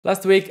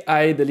Last week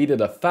I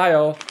deleted a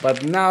file,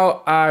 but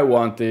now I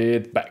want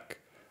it back.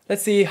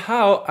 Let's see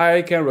how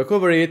I can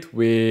recover it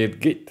with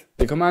Git.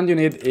 The command you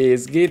need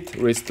is git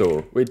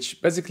restore, which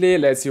basically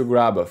lets you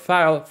grab a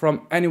file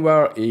from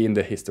anywhere in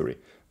the history.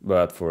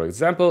 But for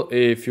example,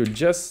 if you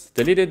just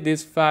deleted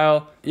this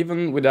file,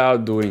 even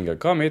without doing a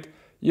commit,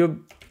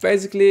 you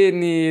basically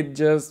need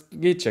just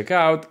git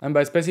checkout, and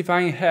by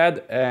specifying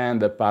head and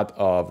the path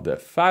of the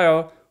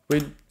file,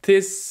 with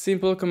this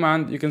simple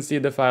command you can see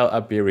the file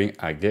appearing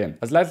again.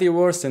 A slightly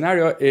worse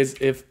scenario is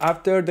if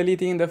after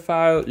deleting the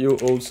file you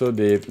also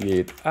did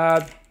git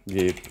add,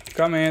 git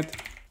commit,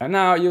 and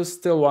now you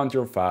still want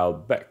your file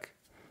back.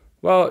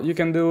 Well, you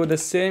can do the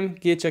same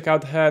git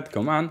checkout head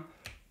command,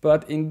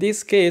 but in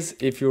this case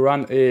if you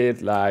run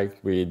it like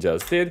we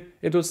just did,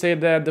 it will say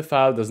that the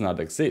file does not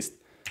exist,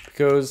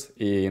 because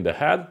in the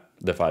head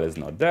the file is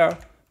not there.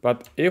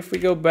 But if we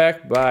go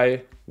back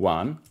by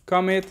one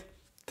commit,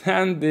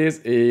 then this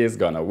is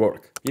gonna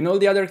work. In all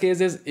the other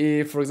cases,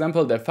 if for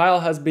example the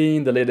file has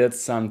been deleted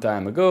some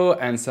time ago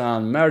and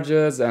some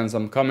merges and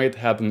some commit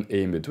happen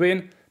in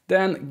between,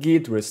 then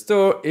git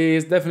restore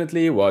is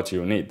definitely what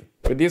you need.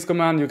 With this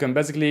command you can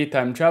basically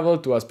time travel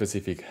to a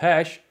specific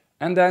hash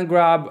and then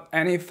grab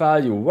any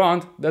file you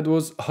want that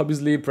was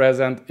obviously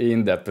present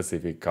in that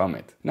specific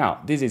commit. Now,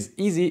 this is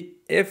easy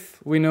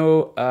if we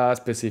know a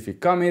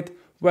specific commit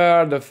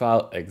where the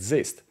file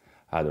exists.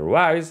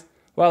 Otherwise,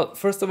 well,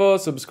 first of all,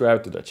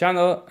 subscribe to the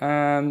channel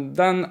and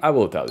then I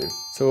will tell you.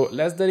 So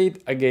let's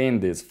delete again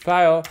this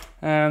file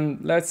and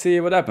let's see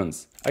what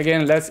happens.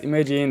 Again, let's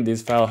imagine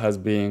this file has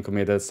been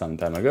committed some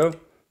time ago.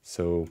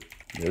 So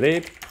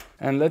delete.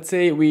 And let's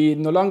say we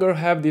no longer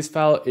have this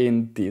file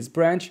in this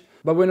branch,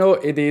 but we know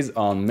it is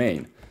on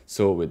main.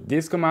 So with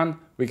this command,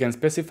 we can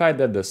specify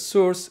that the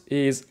source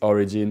is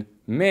origin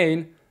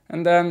main,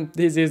 and then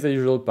this is the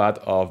usual path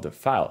of the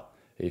file.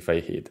 If I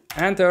hit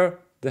enter,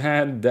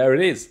 then there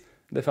it is.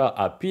 The file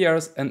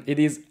appears and it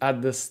is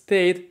at the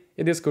state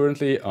it is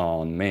currently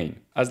on main.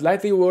 A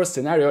slightly worse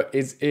scenario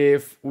is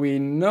if we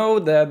know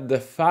that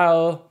the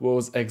file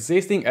was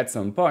existing at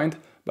some point,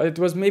 but it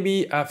was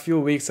maybe a few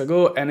weeks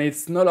ago and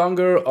it's no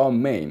longer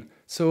on main.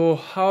 So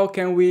how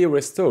can we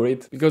restore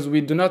it? Because we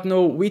do not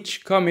know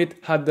which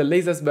commit had the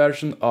latest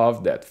version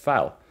of that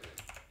file.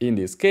 In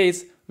this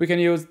case, we can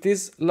use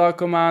this log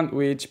command,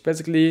 which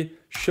basically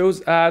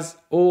shows us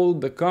all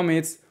the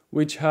commits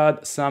which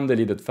had some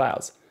deleted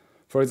files.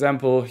 For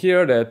example,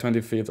 here, the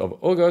 25th of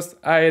August,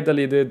 I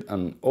deleted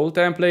an old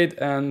template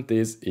and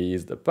this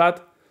is the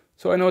path.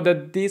 So I know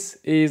that this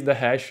is the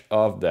hash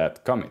of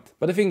that commit.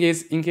 But the thing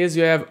is, in case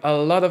you have a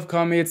lot of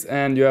commits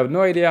and you have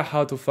no idea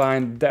how to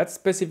find that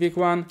specific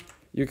one,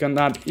 you can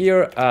add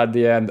here at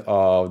the end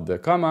of the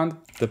command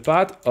the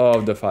path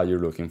of the file you're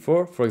looking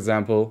for. For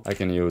example, I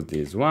can use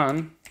this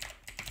one.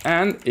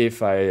 And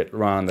if I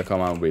run the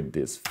command with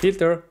this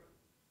filter,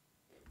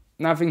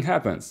 nothing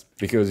happens,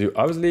 because you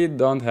obviously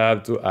don't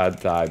have to add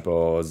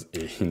typos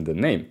in the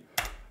name.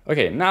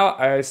 Okay, now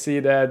I see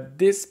that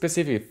this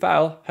specific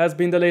file has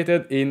been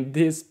deleted in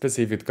this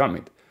specific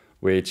commit,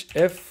 which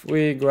if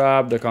we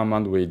grab the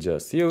command we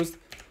just used,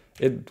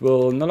 it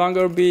will no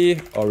longer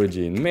be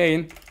origin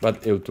main,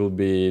 but it will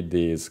be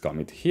this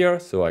commit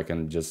here, so I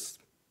can just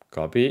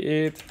copy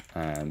it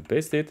and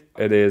paste it.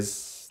 It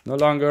is no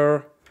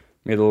longer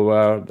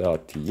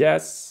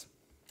middleware.ts.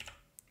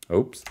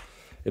 Oops.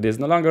 It is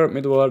no longer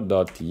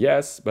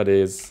middleware.ts, but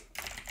is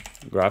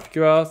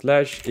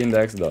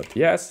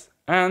graphql/index.ts.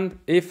 And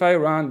if I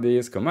run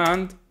this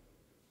command,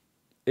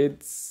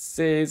 it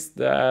says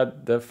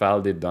that the file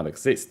did not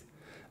exist.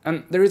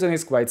 And the reason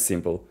is quite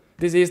simple.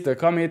 This is the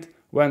commit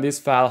when this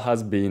file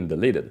has been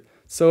deleted.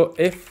 So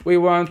if we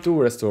want to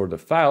restore the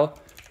file,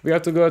 we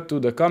have to go to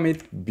the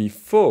commit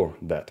before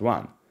that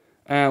one.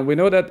 And we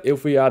know that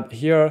if we add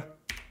here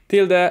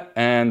tilde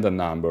and the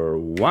number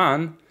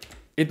 1,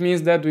 it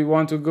means that we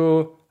want to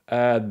go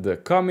at the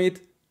commit,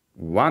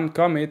 one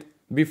commit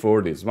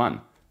before this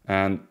one.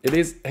 And it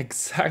is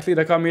exactly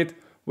the commit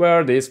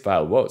where this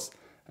file was.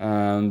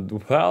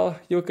 And well,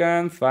 you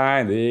can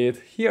find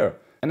it here.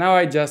 And now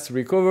I just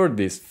recovered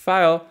this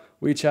file,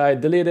 which I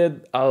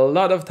deleted a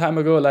lot of time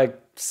ago, like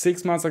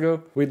 6 months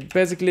ago, with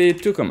basically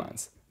two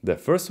commands. The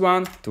first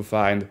one to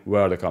find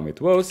where the commit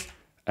was,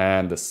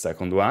 and the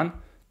second one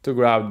to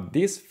grab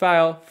this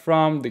file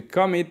from the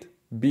commit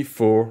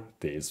before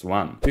this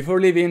one.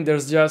 Before leaving,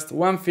 there's just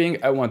one thing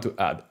I want to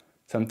add.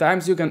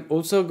 Sometimes you can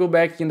also go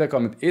back in the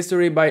commit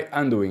history by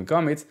undoing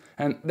commits,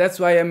 and that's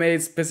why I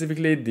made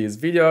specifically this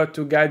video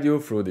to guide you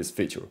through this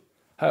feature.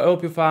 I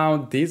hope you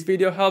found this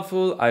video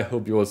helpful, I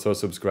hope you also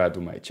subscribe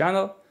to my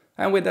channel,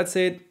 and with that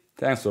said,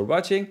 thanks for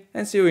watching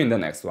and see you in the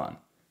next one.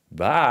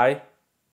 Bye!